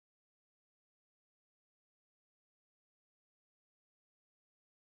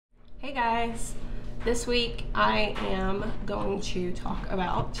Hey guys, this week I am going to talk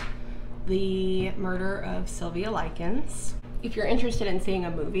about the murder of Sylvia Likens. If you're interested in seeing a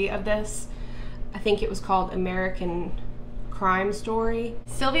movie of this, I think it was called American Crime Story.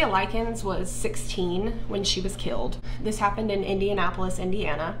 Sylvia Likens was 16 when she was killed. This happened in Indianapolis,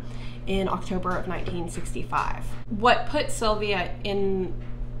 Indiana in October of 1965. What put Sylvia in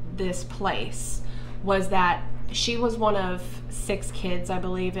this place was that she was one of 6 kids, I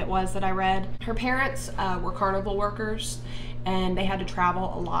believe it was, that I read. Her parents were carnival workers and they had to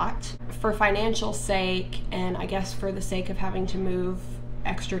travel a lot. For financial sake, and I guess for the sake of having to move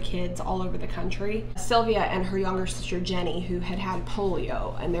extra kids all over the country, Sylvia and her younger sister Jenny, who had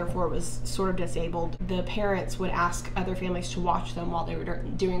polio and therefore was sort of disabled, the parents would ask other families to watch them while they were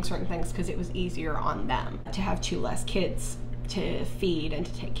doing certain things because it was easier on them to have 2 less kids to feed and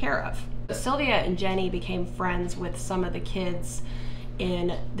to take care of. Sylvia and Jenny became friends with some of the kids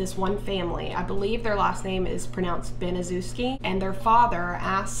in this one family. I believe their last name is pronounced Baniszewski, and their father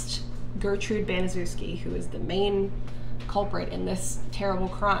asked Gertrude Baniszewski, who is the main culprit in this terrible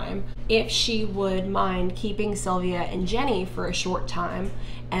crime, if she would mind keeping Sylvia and Jenny for a short time,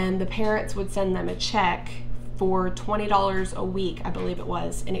 and the parents would send them a check for $20 a week, I believe it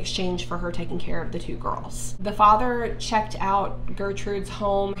was, in exchange for her taking care of the 2 girls. The father checked out Gertrude's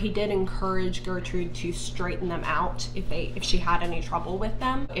home. He did encourage Gertrude to straighten them out if she had any trouble with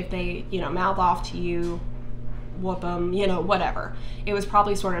them. If they, mouth off to you, whoop them, whatever. It was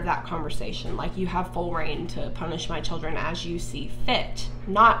probably sort of that conversation, like, you have full reign to punish my children as you see fit,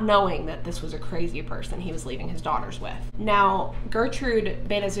 not knowing that this was a crazy person he was leaving his daughters with. Now, Gertrude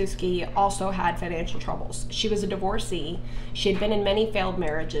Baniszewski also had financial troubles. She was a divorcee. She had been in many failed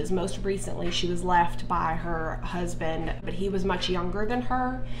marriages. Most recently, she was left by her husband, but he was much younger than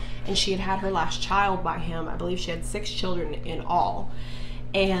her, and she had her last child by him. I believe she had 6 children in all.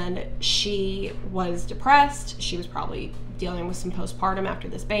 And she was depressed. She was probably dealing with some postpartum after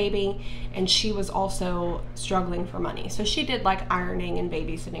this baby, and she was also struggling for money. So she did like ironing and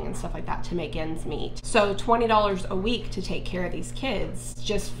babysitting and stuff like that to make ends meet. So $20 a week to take care of these kids,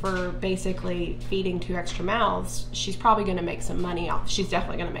 just for basically feeding 2 extra mouths, she's probably gonna make some money off. She's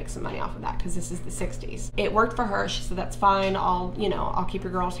definitely gonna make some money off of that because this is the 60s. It worked for her. She said, that's fine. I'll keep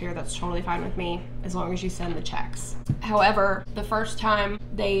your girls here. That's totally fine with me as long as you send the checks. However, the first time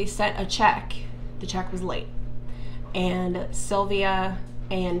they sent a check, the check was late. And Sylvia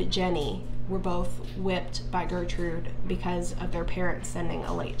and Jenny were both whipped by Gertrude because of their parents sending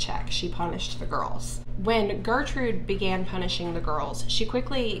a late check. She punished the girls. When Gertrude began punishing the girls, she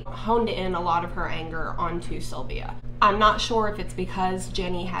quickly honed in a lot of her anger onto Sylvia. I'm not sure if it's because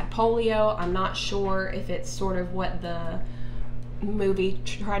Jenny had polio. I'm not sure if it's sort of what the movie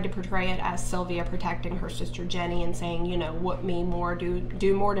tried to portray it as, Sylvia protecting her sister Jenny and saying, whoop me more,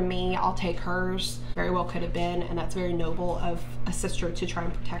 do more to me, I'll take hers. Very well could have been, and that's very noble of a sister to try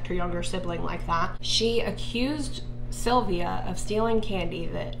and protect her younger sibling like that. She accused Sylvia of stealing candy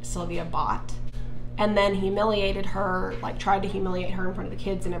that Sylvia bought, and then humiliated her, like tried to humiliate her in front of the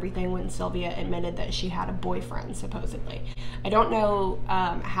kids and everything, when Sylvia admitted that she had a boyfriend, supposedly. I don't know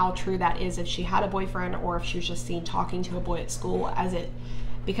how true that is, if she had a boyfriend or if she was just seen talking to a boy at school,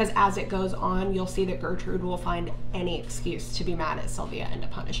 because as it goes on, you'll see that Gertrude will find any excuse to be mad at Sylvia and to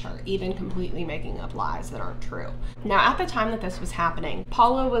punish her, even completely making up lies that aren't true. Now, at the time that this was happening,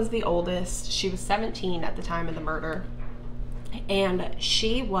 Paula was the oldest. She was 17 at the time of the murder, and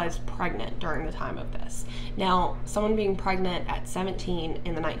she was pregnant during the time of this. Now, someone being pregnant at 17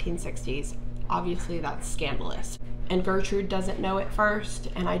 in the 1960s, obviously that's scandalous. And Gertrude doesn't know at first,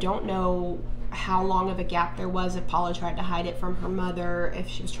 and I don't know how long of a gap there was, if Paula tried to hide it from her mother, if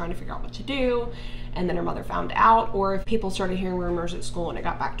she was trying to figure out what to do, and then her mother found out, or if people started hearing rumors at school and it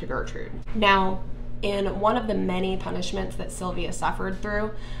got back to Gertrude. Now, in one of the many punishments that Sylvia suffered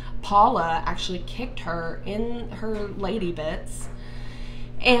through, Paula actually kicked her in her lady bits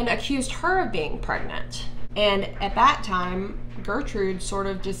and accused her of being pregnant. And at that time, Gertrude sort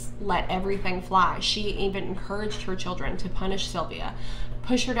of just let everything fly. She even encouraged her children to punish Sylvia,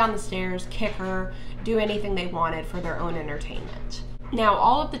 push her down the stairs, kick her, do anything they wanted for their own entertainment. Now,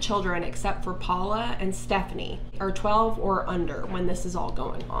 all of the children except for Paula and Stephanie are 12 or under when this is all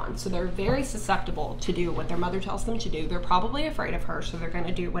going on. So they're very susceptible to do what their mother tells them to do. They're probably afraid of her, so they're going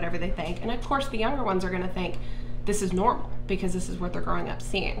to do whatever they think. And of course, the younger ones are going to think this is normal because this is what they're growing up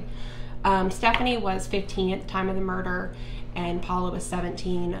seeing. Stephanie was 15 at the time of the murder, and Paula was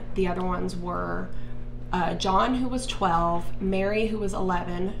 17. The other ones were John, who was 12, Mary, who was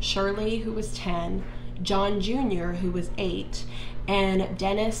 11, Shirley, who was 10, John Jr., who was 8, and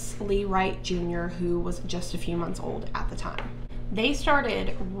Dennis Lee Wright Jr., who was just a few months old at the time. they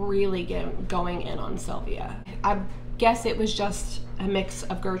started really going in on Sylvia. I guess it was just a mix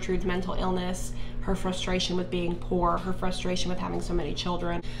of Gertrude's mental illness, her frustration with being poor, her frustration with having so many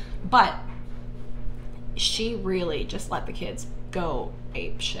children, but she really just let the kids go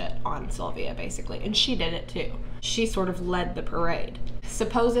ape shit on Sylvia, basically, and she did it too. She sort of led the parade.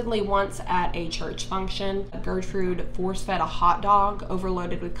 Supposedly once at a church function, Gertrude force-fed a hot dog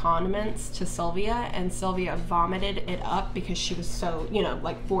overloaded with condiments to Sylvia, and Sylvia vomited it up because she was so,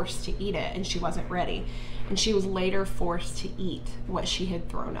 like forced to eat it, and she wasn't ready. And she was later forced to eat what she had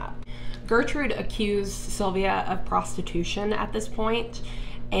thrown up. Gertrude accused Sylvia of prostitution at this point,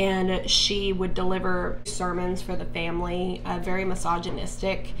 and she would deliver sermons for the family, very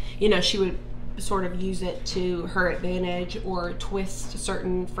misogynistic. She would sort of use it to her advantage or twist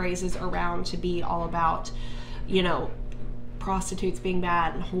certain phrases around to be all about, prostitutes being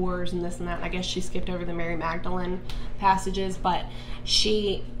bad and whores and this and that. I guess she skipped over the Mary Magdalene passages, but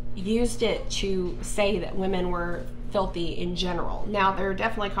she used it to say that women were filthy in general. Now, there are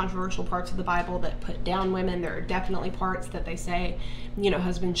definitely controversial parts of the Bible that put down women. There are definitely parts that they say,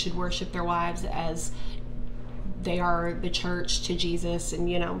 husbands should worship their wives as they are the church to Jesus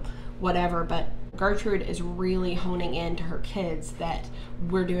and, whatever. But Gertrude is really honing in to her kids that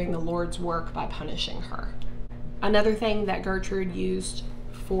we're doing the Lord's work by punishing her. Another thing that Gertrude used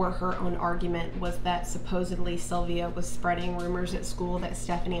for her own argument was that supposedly Sylvia was spreading rumors at school that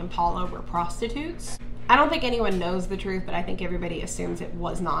Stephanie and Paula were prostitutes. I don't think anyone knows the truth, but I think everybody assumes it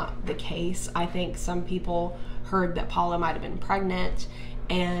was not the case. I think some people heard that Paula might have been pregnant,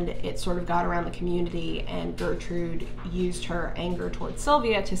 and it sort of got around the community, and Gertrude used her anger towards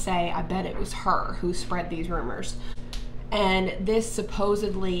Sylvia to say, I bet it was her who spread these rumors. And this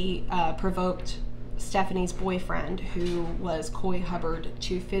supposedly provoked Stephanie's boyfriend, who was Coy Hubbard,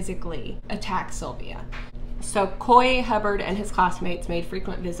 to physically attack Sylvia. So Coy Hubbard and his classmates made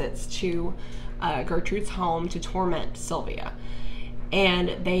frequent visits to Gertrude's home to torment Sylvia,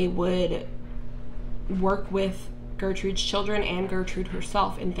 and they would work with Gertrude's children and Gertrude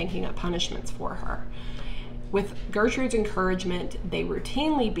herself in thinking up punishments for her. With Gertrude's encouragement, they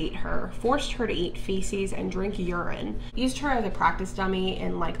routinely beat her, forced her to eat feces and drink urine, used her as a practice dummy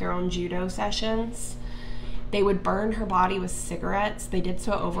in like their own judo sessions. They would burn her body with cigarettes. They did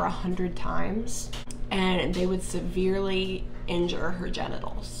so over 100 times, and they would severely injure her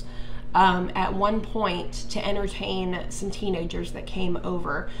genitals. At one point, to entertain some teenagers that came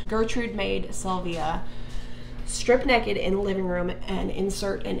over, Gertrude made Sylvia strip naked in the living room and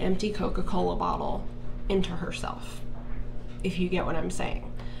insert an empty Coca-Cola bottle into herself, if you get what I'm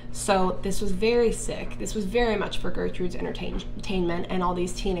saying. So this was very sick. This was very much for Gertrude's entertainment and all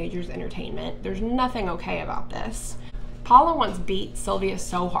these teenagers' entertainment. There's nothing okay about this. Paula once beat Sylvia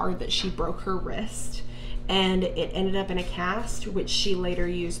so hard that she broke her wrist, and it ended up in a cast, which she later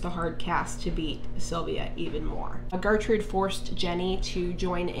used the hard cast to beat Sylvia even more. Gertrude forced Jenny to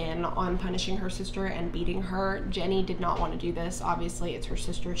join in on punishing her sister and beating her. Jenny did not want to do this. Obviously, it's her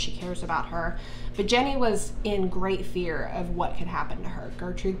sister. She cares about her. But Jenny was in great fear of what could happen to her.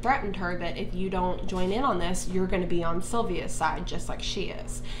 Gertrude threatened her that if you don't join in on this, you're going to be on Sylvia's side, just like she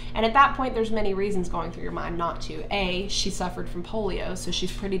is. And at that point, there's many reasons going through your mind not to. A, she suffered from polio, so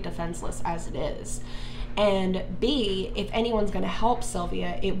she's pretty defenseless as it is. And B, if anyone's going to help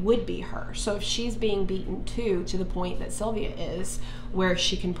Sylvia, it would be her. So if she's being beaten too, to the point that Sylvia is, where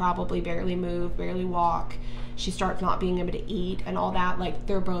she can probably barely move, barely walk, she starts not being able to eat and all that, like,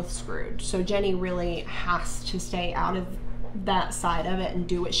 they're both screwed. So Jenny really has to stay out of that side of it and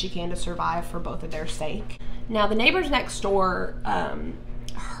do what she can to survive for both of their sake. Now, the neighbors next door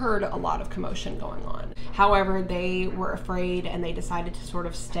heard a lot of commotion going on. However, they were afraid and they decided to sort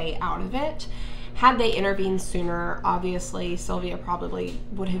of stay out of it. Had they intervened sooner, obviously Sylvia probably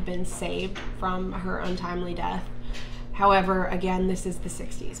would have been saved from her untimely death. However, again, this is the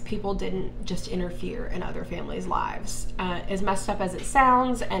 60s. People didn't just interfere in other families' lives. As messed up as it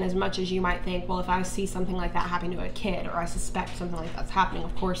sounds, and as much as you might think, well, if I see something like that happening to a kid, or I suspect something like that's happening,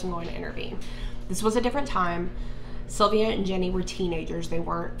 of course I'm going to intervene. This was a different time. Sylvia and Jenny were teenagers. They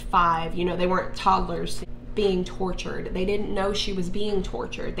weren't 5, they weren't toddlers being tortured. They didn't know she was being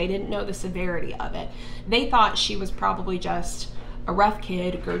tortured. They didn't know the severity of it. They thought she was probably just a rough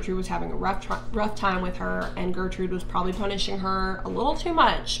kid. Gertrude was having a rough time with her, and Gertrude was probably punishing her a little too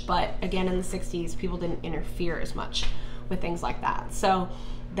much. But again, in the 60s, people didn't interfere as much with things like that. So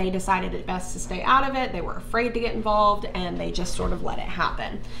they decided it best to stay out of it. They were afraid to get involved, and they just sort of let it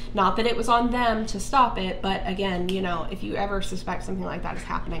happen. Not that it was on them to stop it, but again, if you ever suspect something like that is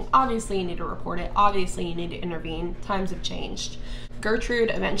happening, obviously you need to report it. Obviously you need to intervene. Times have changed.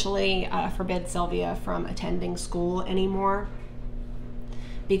 Gertrude eventually forbid Sylvia from attending school anymore.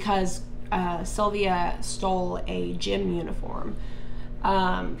 because Sylvia stole a gym uniform.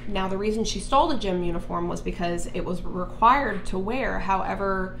 Now, the reason she stole the gym uniform was because it was required to wear.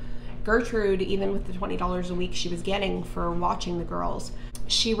 However, Gertrude, even with the $20 a week she was getting for watching the girls,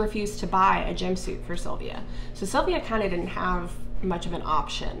 she refused to buy a gym suit for Sylvia. So Sylvia kind of didn't have much of an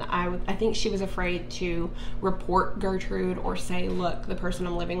option. I think she was afraid to report Gertrude or say, look, the person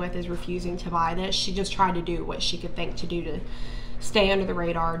I'm living with is refusing to buy this. She just tried to do what she could think to do to stay under the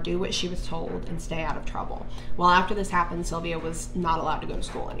radar, do what she was told, and stay out of trouble. Well, after this happened, Sylvia was not allowed to go to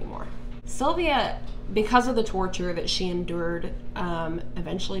school anymore. Sylvia, because of the torture that she endured,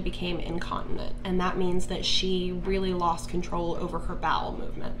 eventually became incontinent, and that means that she really lost control over her bowel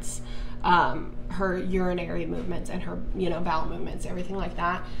movements, her urinary movements, and her bowel movements. Everything like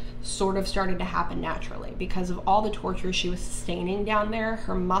that sort of started to happen naturally because of all the torture she was sustaining down there.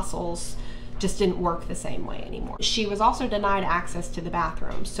 Her muscles just didn't work the same way anymore. She was also denied access to the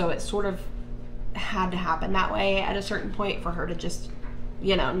bathroom, so it sort of had to happen that way at a certain point for her to just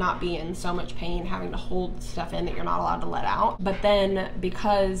not be in so much pain, having to hold stuff in that you're not allowed to let out. But then,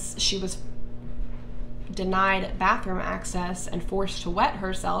 because she was denied bathroom access and forced to wet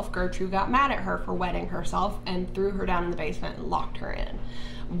herself, Gertrude got mad at her for wetting herself and threw her down in the basement and locked her in,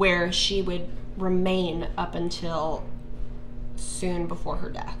 where she would remain up until soon before her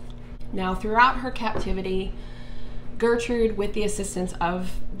death. Now, throughout her captivity, Gertrude, with the assistance of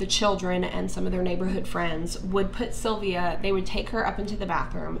the children and some of their neighborhood friends, would put Sylvia, they would take her up into the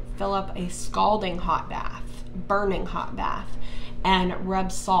bathroom, fill up a scalding hot bath, burning hot bath, and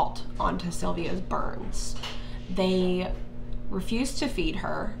rub salt onto Sylvia's burns. They refused to feed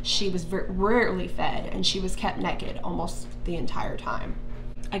her. She was rarely fed, and she was kept naked almost the entire time.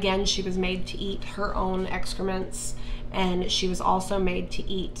 Again, she was made to eat her own excrements, and she was also made to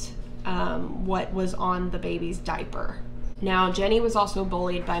eat what was on the baby's diaper. Now, Jenny was also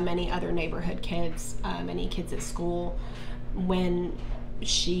bullied by many other neighborhood kids, many kids at school. When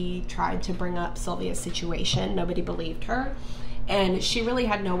she tried to bring up Sylvia's situation, nobody believed her, and she really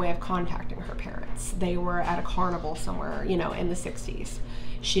had no way of contacting her parents. They were at a carnival somewhere, in the 60s.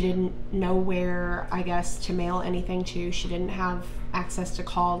 She didn't know where, I guess, to mail anything to. She didn't have access to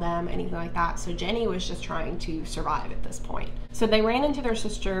call them, anything like that. So Jenny was just trying to survive at this point. So they ran into their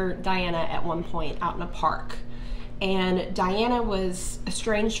sister Diana at one point out in a park. And Diana was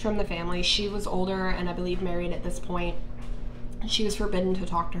estranged from the family. She was older and I believe married at this point. She was forbidden to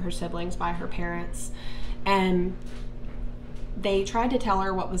talk to her siblings by her parents. And they tried to tell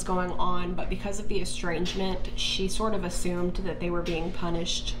her what was going on, but because of the estrangement, she sort of assumed that they were being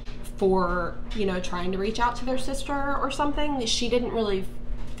punished for, trying to reach out to their sister or something. She didn't really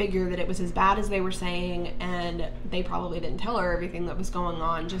figure that it was as bad as they were saying, and they probably didn't tell her everything that was going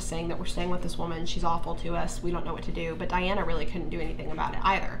on, just saying that we're staying with this woman, she's awful to us, we don't know what to do. But Diana really couldn't do anything about it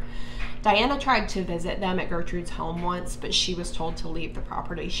either. Diana tried to visit them at Gertrude's home once, but she was told to leave the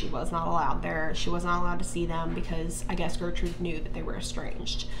property. She was not allowed there. She was not allowed to see them because I guess Gertrude knew that they were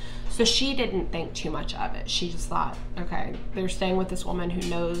estranged. So she didn't think too much of it. She just thought, okay, they're staying with this woman who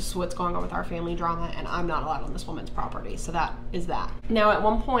knows what's going on with our family drama, and I'm not allowed on this woman's property. So that is that. Now, at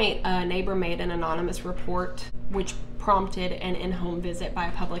one point, a neighbor made an anonymous report, which prompted an in-home visit by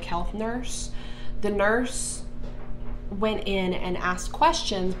a public health nurse. The nurse went in and asked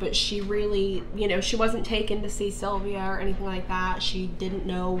questions, but she really, she wasn't taken to see Sylvia or anything like that. She didn't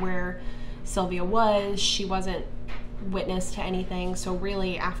know where Sylvia was. She wasn't witness to anything. So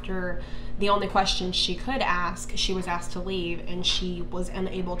really, after the only question she could ask, she was asked to leave, and she was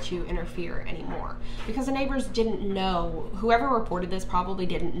unable to interfere anymore because the neighbors didn't know. Whoever reported this probably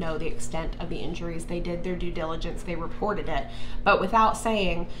didn't know the extent of the injuries. They did their due diligence, they reported it, but without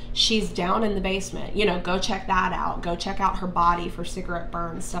saying, she's down in the basement, go check that out, go check out her body for cigarette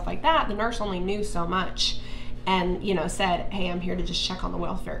burns, stuff like that. The nurse only knew so much, and said, hey, I'm here to just check on the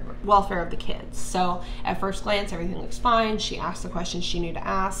welfare of the kids. So at first glance, everything looks fine. She asked the questions she knew to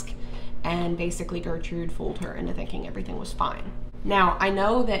ask, and basically Gertrude fooled her into thinking everything was fine. Now, I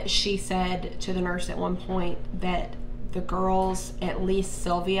know that she said to the nurse at one point that the girls, at least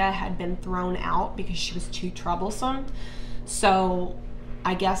Sylvia, had been thrown out because she was too troublesome. So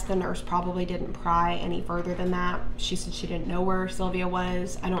I guess the nurse probably didn't pry any further than that. She said she didn't know where Sylvia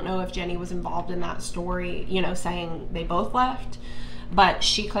was. I don't know if Jenny was involved in that story, saying they both left, but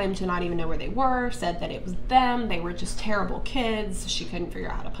she claimed to not even know where they were, said that it was them, they were just terrible kids, she couldn't figure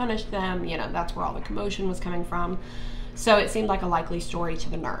out how to punish them, that's where all the commotion was coming from. So it seemed like a likely story to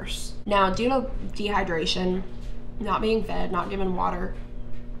the nurse. Now, due to dehydration, not being fed, not given water,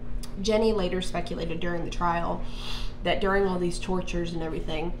 Jenny later speculated during the trial that during all these tortures and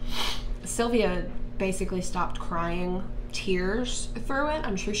everything, Sylvia basically stopped crying tears through it.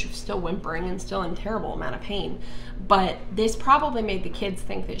 I'm sure she was still whimpering and still in terrible amount of pain. But this probably made the kids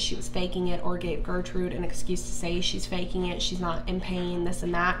think that she was faking it, or gave Gertrude an excuse to say she's faking it, she's not in pain, this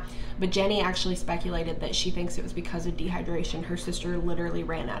and that. But Jenny actually speculated that she thinks it was because of dehydration. Her sister literally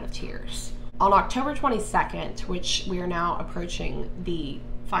ran out of tears. On October 22nd, which we are now approaching the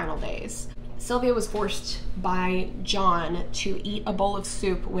final days, Sylvia was forced by John to eat a bowl of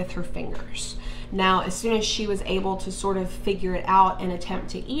soup with her fingers. Now, as soon as she was able to sort of figure it out and attempt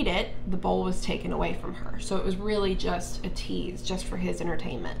to eat it, the bowl was taken away from her. So it was really just a tease, just for his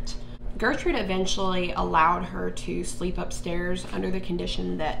entertainment. Gertrude eventually allowed her to sleep upstairs under the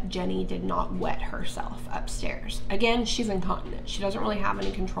condition that Jenny did not wet herself upstairs. Again, she's incontinent. She doesn't really have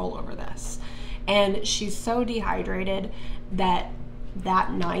any control over this. And she's so dehydrated that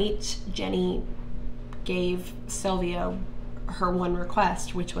night, Jenny gave Sylvia her one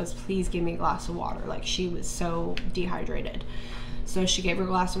request, which was, please give me a glass of water. Like, she was so dehydrated. So she gave her a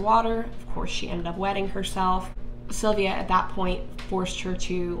glass of water. Of course, she ended up wetting herself. Sylvia at that point forced her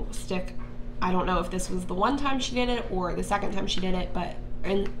to stick, I don't know if this was the one time she did it or the second time she did it, but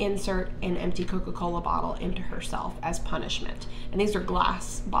insert an empty Coca-Cola bottle into herself as punishment. And these are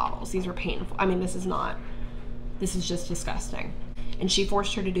glass bottles. These are painful. I mean, this is just disgusting. And she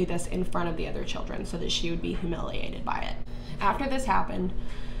forced her to do this in front of the other children so that she would be humiliated by it. After this happened,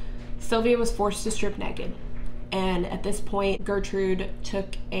 Sylvia was forced to strip naked. And at this point, Gertrude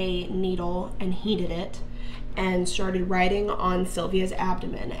took a needle and heated it and started writing on Sylvia's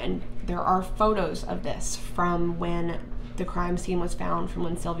abdomen. And there are photos of this from when the crime scene was found, from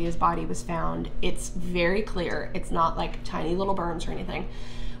when Sylvia's body was found. It's very clear. It's not like tiny little burns or anything.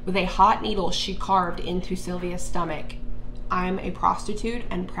 With a hot needle, she carved into Sylvia's stomach, "I'm a prostitute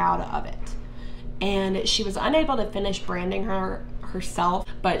and proud of it." And she was unable to finish branding her herself,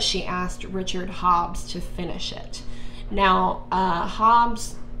 but she asked Richard Hobbs to finish it. Now,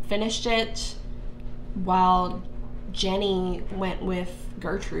 Hobbs finished it while Jenny went with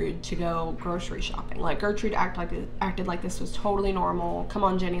Gertrude to go grocery shopping. Like, Gertrude acted like this was totally normal. Come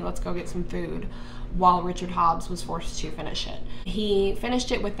on, Jenny, let's go get some food. While Richard Hobbs was forced to finish it. He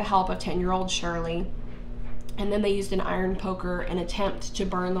finished it with the help of 10-year-old Shirley. And then they used an iron poker in an attempt to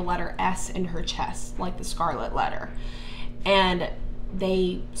burn the letter S in her chest, like the scarlet letter. And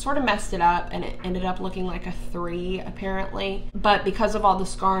they sort of messed it up, and it ended up looking like a 3, apparently. But because of all the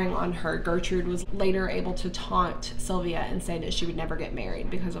scarring on her, Gertrude was later able to taunt Sylvia and say that she would never get married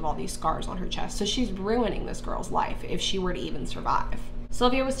because of all these scars on her chest. So she's ruining this girl's life if she were to even survive.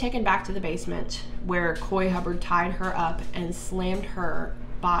 Sylvia was taken back to the basement, where Coy Hubbard tied her up and slammed her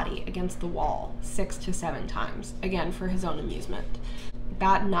body against the wall 6 to 7 times, again for his own amusement.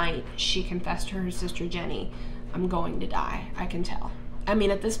 That night, she confessed to her sister Jenny, "I'm going to die, I can tell." I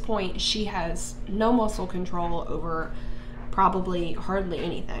mean, at this point, she has no muscle control over probably hardly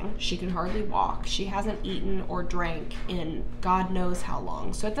anything. She can hardly walk. She hasn't eaten or drank in God knows how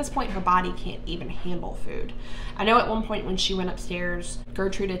long. So at this point, her body can't even handle food. I know at one point when she went upstairs,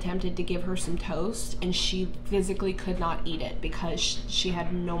 Gertrude attempted to give her some toast, and she physically could not eat it because she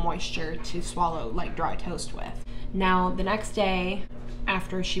had no moisture to swallow like dry toast with. Now, the next day,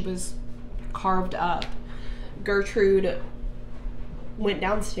 after she was carved up, Gertrude went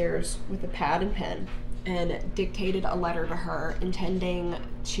downstairs with a pad and pen and dictated a letter to her, intending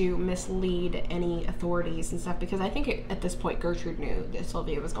to mislead any authorities and stuff, because I think at this point Gertrude knew that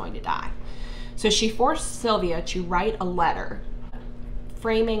Sylvia was going to die. So she forced Sylvia to write a letter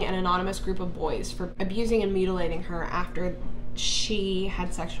framing an anonymous group of boys for abusing and mutilating her after she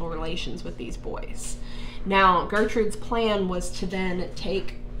had sexual relations with these boys. Now, Gertrude's plan was to then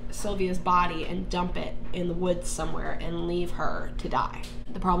take Sylvia's body and dump it in the woods somewhere and leave her to die.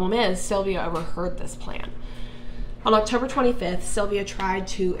 The problem is, Sylvia overheard this plan. On October 25th, Sylvia tried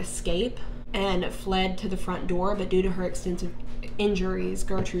to escape and fled to the front door, but due to her extensive injuries,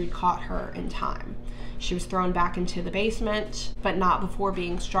 Gertrude caught her in time. She was thrown back into the basement, but not before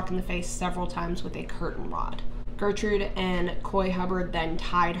being struck in the face several times with a curtain rod. Gertrude and Coy Hubbard then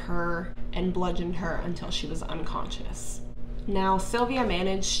tied her and bludgeoned her until she was unconscious. Now, Sylvia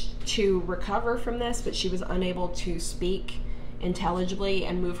managed to recover from this, but she was unable to speak intelligibly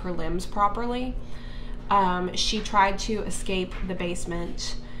and move her limbs properly. She tried to escape the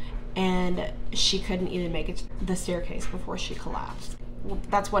basement, and she couldn't even make it to the staircase before she collapsed.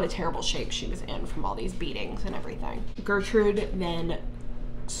 That's what a terrible shape she was in from all these beatings and everything. Gertrude then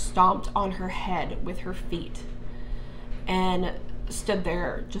stomped on her head with her feet and stood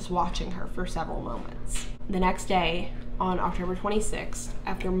there just watching her for several moments. The next day, on October 26th,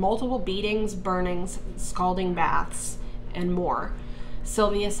 after multiple beatings, burnings, scalding baths, and more,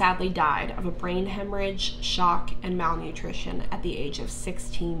 Sylvia sadly died of a brain hemorrhage, shock, and malnutrition at the age of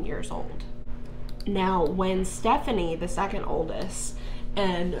 16 years old. Now, when Stephanie, the second oldest,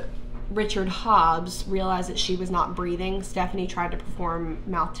 and Richard Hobbs realized that she was not breathing, Stephanie tried to perform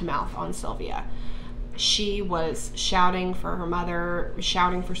mouth-to-mouth on Sylvia. She was shouting for her mother,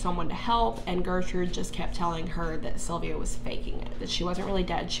 shouting for someone to help, and Gertrude just kept telling her that Sylvia was faking it, that she wasn't really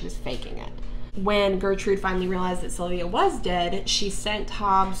dead, she was faking it. When Gertrude finally realized that Sylvia was dead, she sent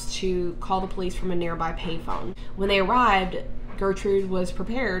Hobbs to call the police from a nearby payphone. When they arrived, Gertrude was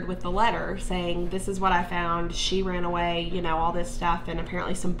prepared with the letter saying, "This is what I found, she ran away," you know, all this stuff, and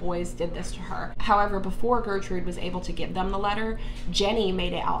apparently some boys did this to her. However, before Gertrude was able to give them the letter, Jenny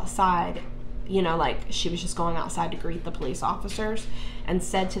made it outside, you know, like she was just going outside to greet the police officers, and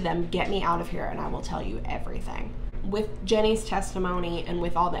said to them, "Get me out of here and I will tell you everything." With Jenny's testimony and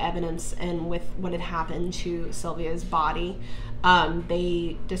with all the evidence and with what had happened to Sylvia's body,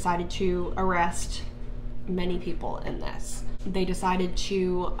 they decided to arrest many people in this. They decided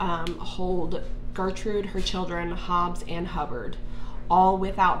to hold Gertrude, her children, Hobbs, and Hubbard, all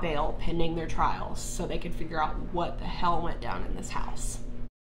without bail pending their trials, so they could figure out what the hell went down in this house.